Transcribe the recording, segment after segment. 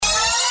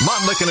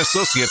Montlick &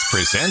 Associates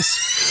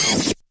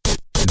presents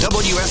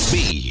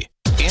WSB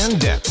In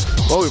Depth.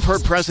 Well, we've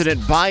heard President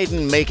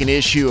Biden make an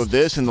issue of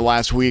this in the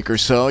last week or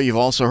so. You've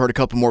also heard a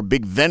couple more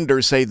big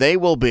vendors say they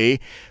will be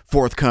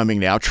forthcoming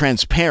now,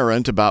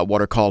 transparent about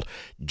what are called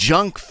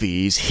junk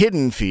fees,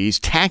 hidden fees,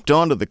 tacked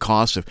onto the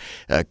cost of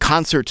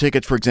concert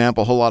tickets, for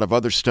example, a whole lot of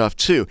other stuff,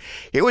 too.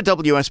 Here with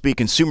WSB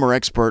consumer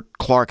expert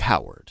Clark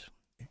Howard.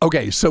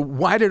 Okay, so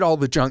why did all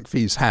the junk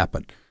fees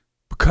happen?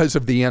 Because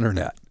of the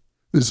internet.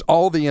 This is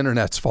all the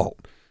internet's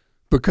fault.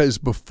 Because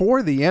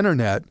before the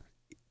internet,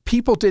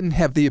 people didn't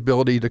have the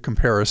ability to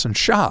comparison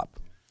shop.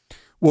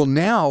 Well,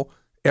 now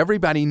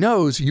everybody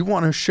knows you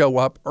want to show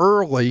up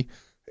early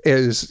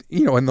as,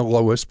 in the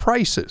lowest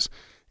prices.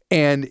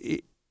 And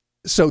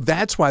so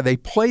that's why they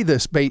play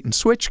this bait and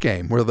switch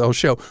game where they'll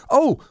show,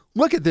 oh,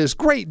 look at this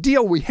great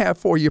deal we have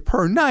for you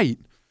per night.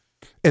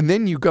 And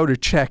then you go to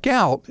check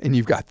out and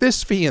you've got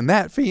this fee and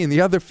that fee and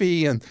the other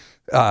fee and,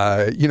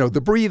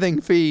 the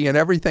breathing fee and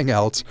everything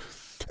else.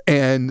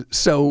 And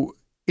so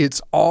it's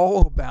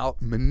all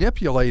about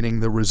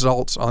manipulating the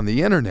results on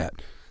the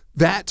internet.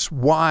 That's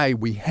why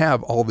we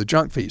have all the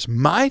junk fees.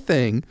 My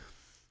thing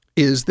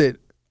is that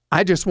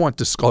I just want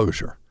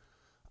disclosure.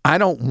 I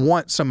don't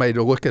want somebody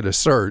to look at a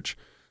search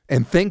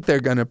and think they're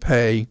going to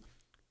pay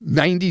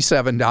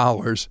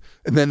 $97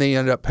 and then they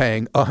end up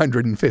paying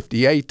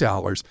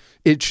 $158.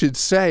 It should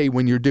say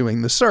when you're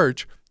doing the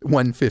search,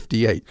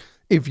 $158.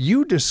 If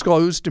you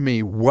disclose to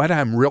me what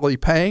I'm really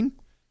paying,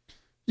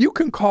 you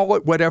can call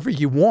it whatever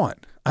you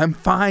want. I'm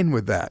fine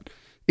with that.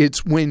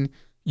 It's when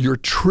you're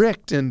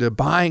tricked into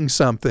buying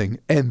something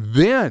and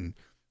then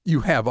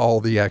you have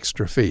all the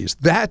extra fees.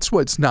 That's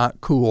what's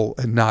not cool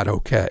and not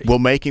okay. Will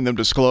making them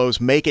disclose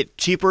make it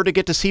cheaper to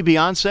get to see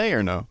Beyonce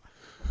or no?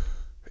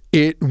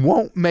 It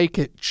won't make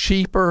it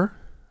cheaper,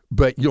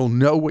 but you'll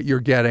know what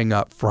you're getting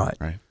up front.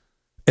 Right.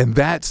 And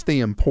that's the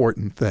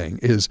important thing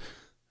is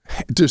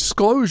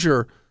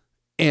disclosure.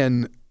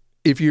 And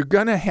if you're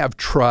going to have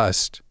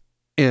trust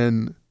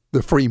in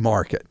the free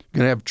market, you're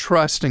going to have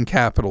trust in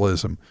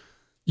capitalism,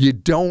 you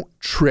don't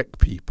trick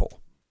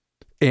people.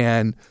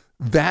 And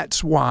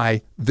that's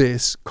why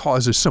this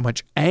causes so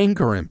much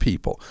anger in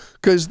people,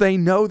 because they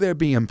know they're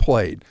being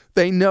played.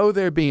 They know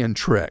they're being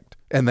tricked,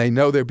 and they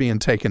know they're being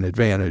taken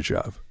advantage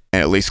of.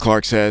 And at least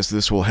Clark says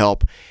this will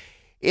help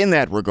in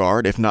that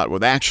regard, if not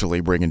with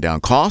actually bringing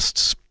down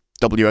costs.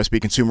 WSB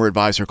consumer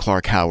advisor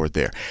Clark Howard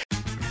there.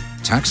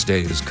 Tax day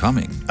is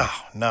coming.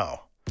 Oh,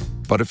 no.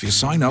 But if you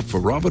sign up for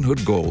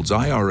Robinhood Gold's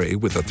IRA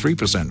with a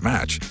 3%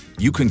 match,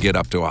 you can get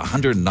up to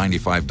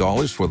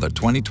 $195 for the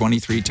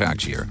 2023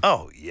 tax year.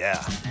 Oh, yeah.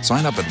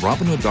 Sign up at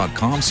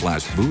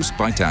Robinhood.com/boost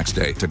by tax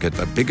day to get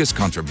the biggest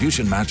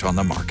contribution match on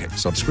the market.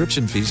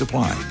 Subscription fees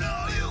apply.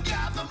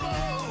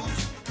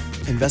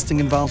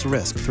 Investing involves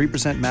risk.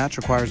 3% match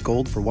requires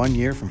gold for 1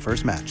 year from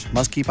first match.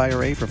 Must keep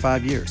IRA for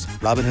 5 years.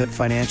 Robinhood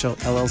Financial,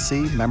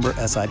 LLC, member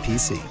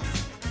SIPC.